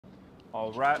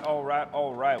All right, all right,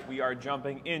 all right. We are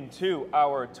jumping into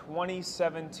our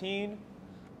 2017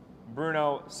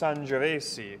 Bruno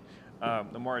Sangiovese.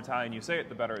 The more Italian you say it,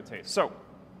 the better it tastes. So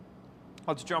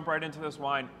let's jump right into this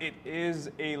wine. It is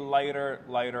a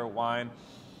lighter wine,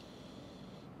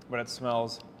 but it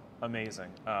smells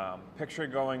amazing. Picture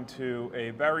going to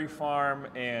a berry farm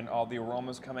and all the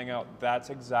aromas coming out. That's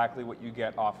exactly what you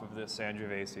get off of this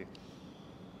Sangiovese.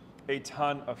 A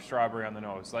ton of strawberry on the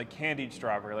nose, like candied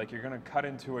strawberry, like you're gonna cut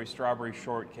into a strawberry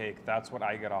shortcake. That's what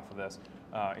I get off of this.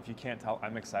 If you can't tell,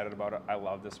 I'm excited about it. I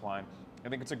love this wine. I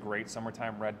think it's a great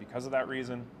summertime red because of that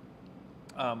reason.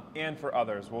 And for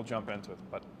others, we'll jump into it.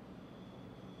 But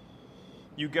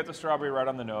you get the strawberry red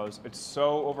on the nose. It's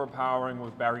so overpowering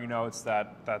with berry notes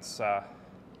that's,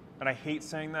 and I hate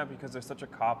saying that because there's such a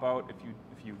cop-out.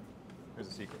 If you, here's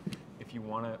a secret. If you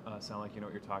wanna sound like you know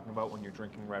what you're talking about when you're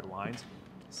drinking red wines,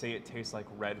 say it tastes like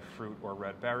red fruit or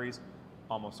red berries.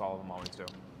 Almost all of them always do.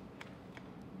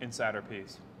 Insider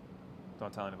piece.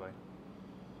 Don't tell anybody.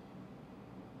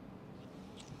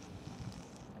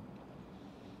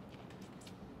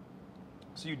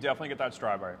 So you definitely get that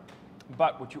strawberry.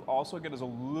 But what you also get is a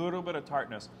little bit of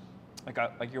tartness,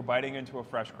 like you're biting into a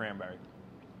fresh cranberry.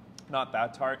 Not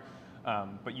that tart,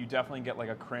 but you definitely get like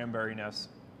a cranberryness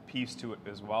piece to it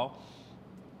as well.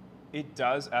 It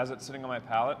does, as it's sitting on my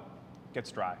palate, gets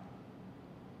dry.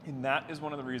 And that is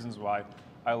one of the reasons why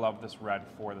I love this red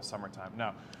for the summertime.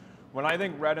 Now, when I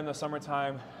think red in the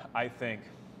summertime, I think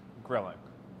grilling.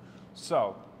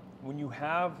 So when you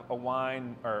have a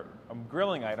wine or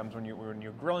grilling items, when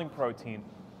you're grilling protein,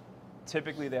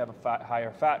 typically they have a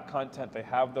higher fat content. They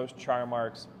have those char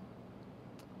marks.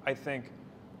 I think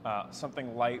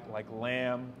something light like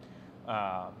lamb,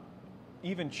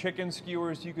 even chicken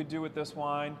skewers you could do with this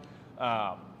wine.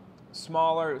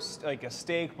 Smaller, like a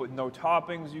steak with no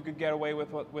toppings, you could get away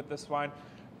with this wine.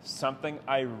 Something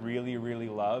I really, really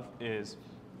love is,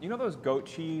 you know those goat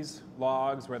cheese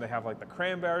logs where they have like the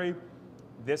cranberry?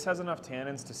 This has enough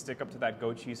tannins to stick up to that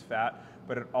goat cheese fat,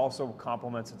 but it also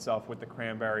complements itself with the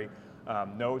cranberry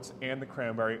notes and the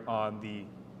cranberry on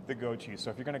the goat cheese. So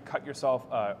if you're gonna cut yourself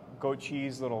a goat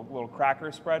cheese little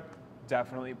cracker spread,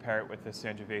 definitely pair it with this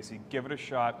Sangiovese. Give it a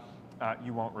shot,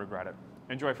 you won't regret it.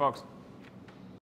 Enjoy, folks.